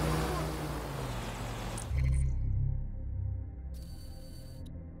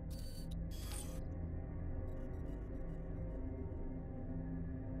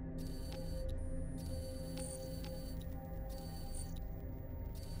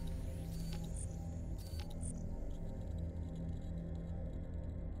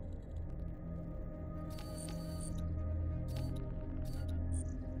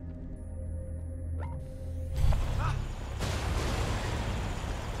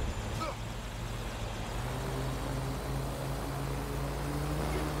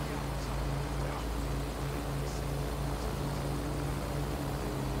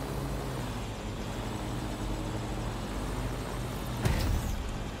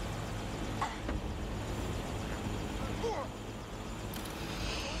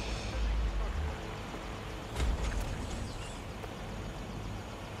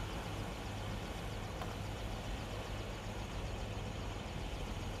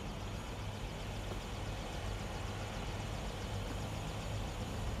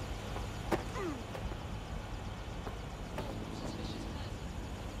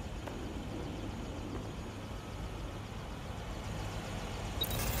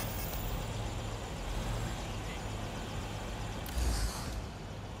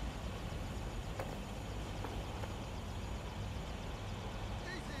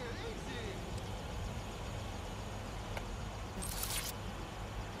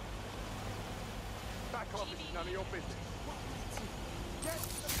 Back off, it's none of your business. Get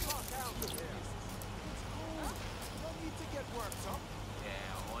the fuck out of here. It's cool. No need to get worked up.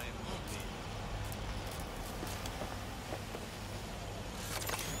 Yeah, I'm moving.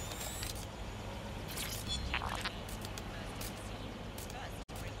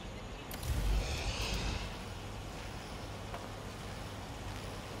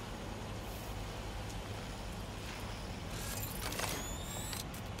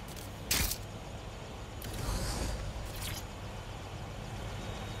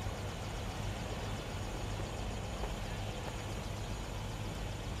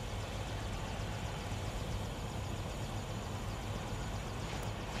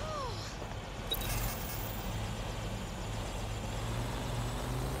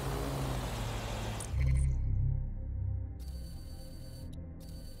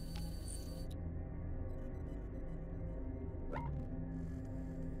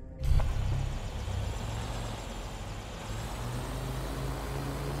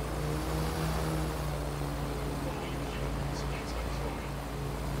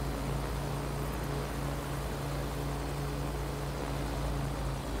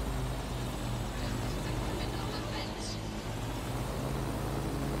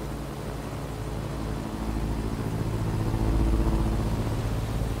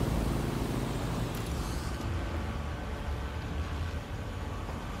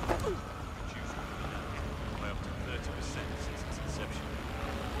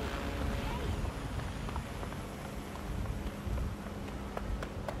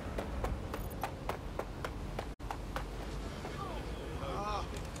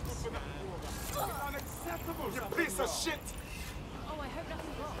 You piece of shit! Oh, I hope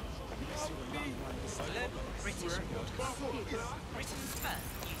nothing wrong. British Britain's first.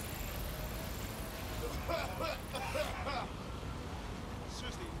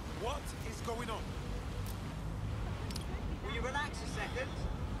 Seriously, what is going on? Will you relax a second?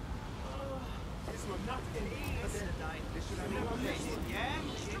 This will not end. This should have never been. Yeah?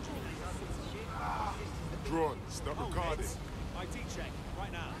 Drone, stop recording. IT check,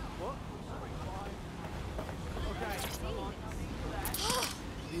 right now. What?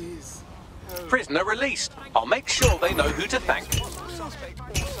 Please. Prisoner released. I'll make sure they know who to thank.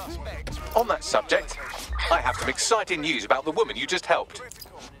 On that subject, I have some exciting news about the woman you just helped.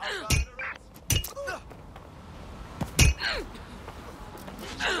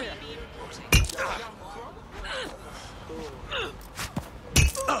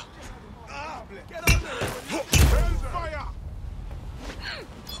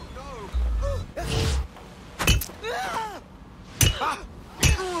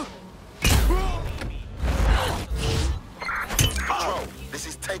 Patrol, this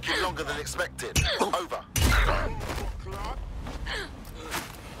is taking longer than expected. Over.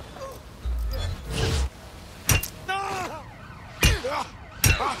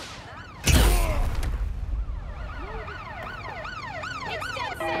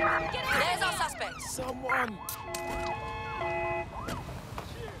 There's our suspect. Someone!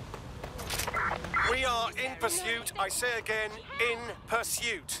 We are in pursuit. I say again, in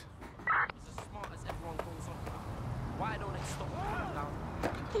pursuit. As smart as everyone goes on. Why don't they stop the countdown?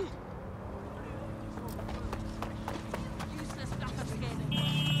 Useless black skin.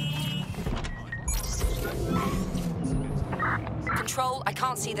 Control, I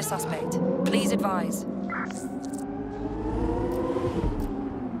can't see the suspect. Please advise.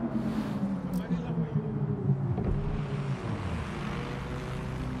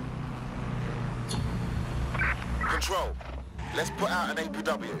 Control, let's put out an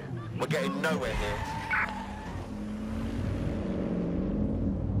APW. We're getting nowhere here.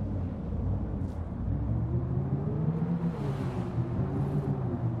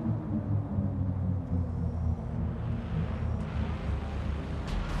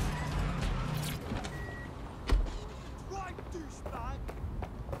 Right, douchebag!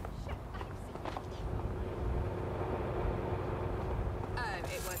 Oh,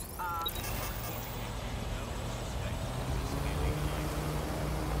 it was,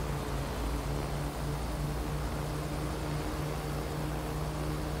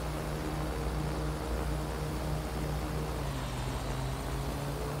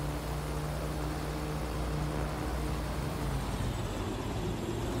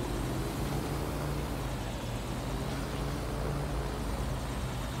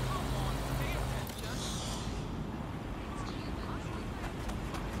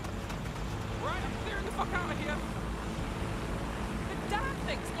 Right, I'm clearing the fuck out of here! The damn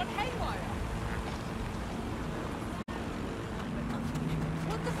thing's gone haywire!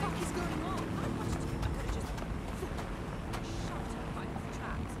 What the fuck is going on? I watched you. I could have just shot her right off the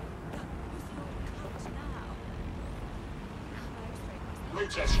tracks. Who's the old cunt now?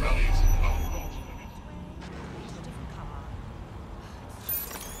 Protest rallies are not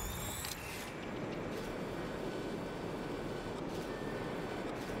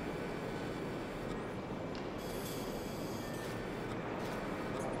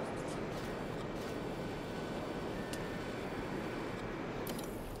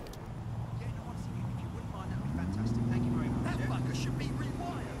Fantastic, thank you very much. That fucker should be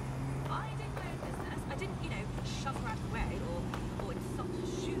rewired! I did my own business. I didn't, shove her out of the way or insult her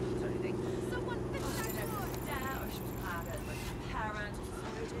shoes or anything. Someone fished out her down, or she was mad at like her parents or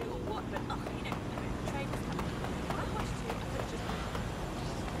somebody or what, but the train was coming. I watched you, I could have just.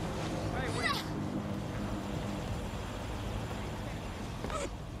 Hey, wait!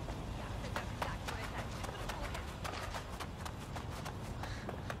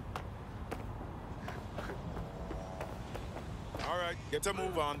 All right, get a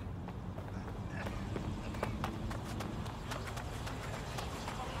move on.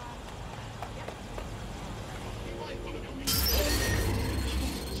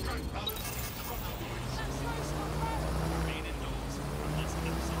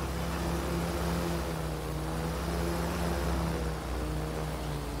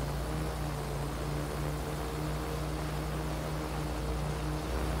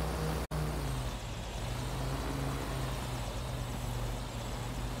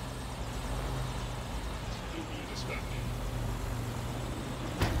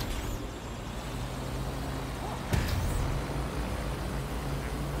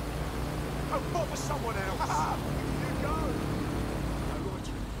 Oh, what was someone else? You go!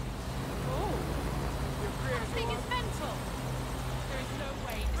 Oh! That thing is mental! There is no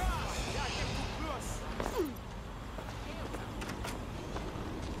way this is right. Yeah, get too close!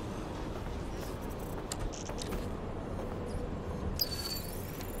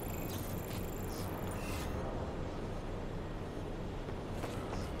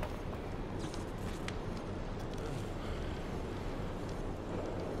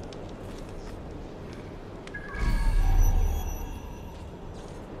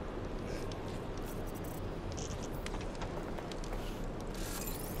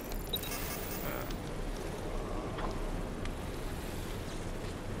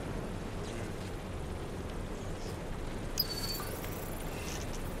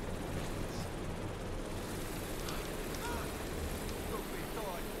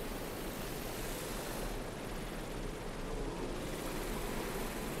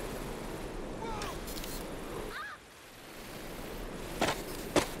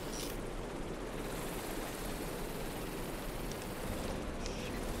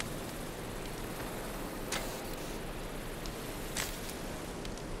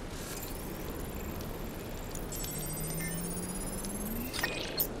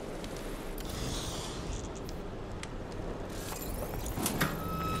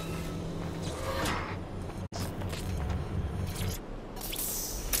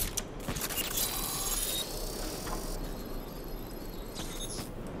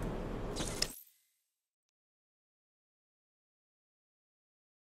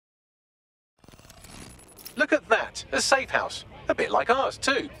 Look at that. A safe house. A bit like ours,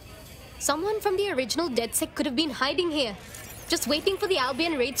 too. Someone from the original DedSec could have been hiding here, just waiting for the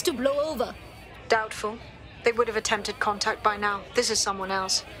Albion raids to blow over. Doubtful. They would have attempted contact by now. This is someone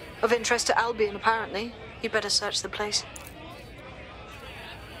else. Of interest to Albion, apparently. You better search the place.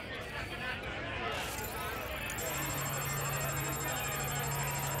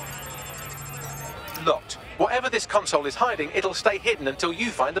 Locked. Whatever this console is hiding, it'll stay hidden until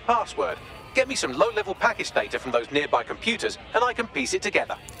you find the password. Get me some low-level package data from those nearby computers, and I can piece it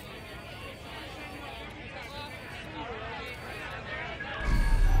together.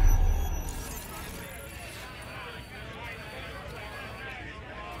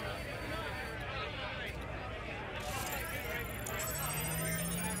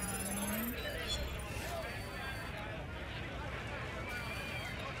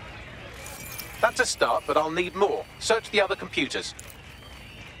 That's a start, but I'll need more. Search the other computers.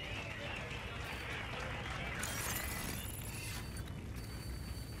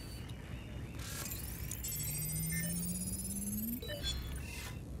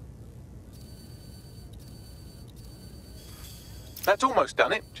 That's almost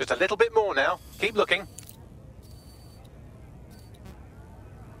done it. Just a little bit more now. Keep looking.